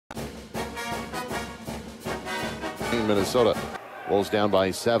Minnesota rolls down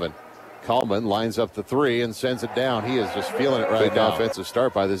by 7. Kallman lines up the 3 and sends it down. He is just feeling it right now. Offensive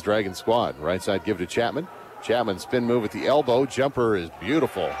start by this Dragon squad. Right side give to Chapman. Chapman spin move at the elbow. Jumper is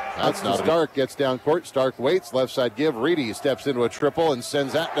beautiful. That's not Stark. Gets down court. Stark waits. Left side give. Reedy steps into a triple and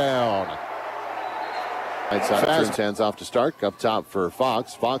sends that down. Right side fast hands off to Stark. Up top for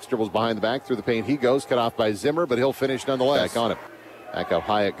Fox. Fox dribbles behind the back. Through the paint he goes. Cut off by Zimmer, but he'll finish nonetheless. Back on him. Back up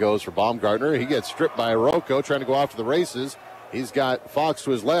high it goes for Baumgartner. He gets stripped by Rocco trying to go off to the races. He's got Fox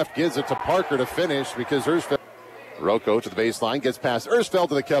to his left. Gives it to Parker to finish because Ersfeld. Rocco to the baseline. Gets past Ersfeld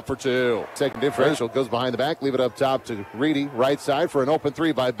to the cup for 2. Second differential goes behind the back. Leave it up top to Reedy. Right side for an open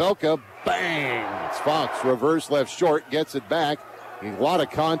 3 by Belka. Bang! It's Fox. Reverse left short. Gets it back. A lot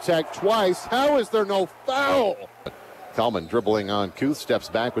of contact twice. How is there no foul? Kallman dribbling on Kuth. Steps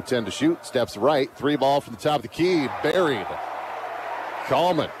back with 10 to shoot. Steps right. 3 ball from the top of the key. Buried.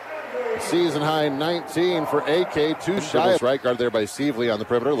 Kallman. Season high 19 for AK. 2 shots. Right guard there by Sievely on the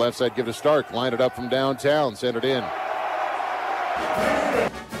perimeter. Left side give to Stark. Line it up from downtown. Send it in.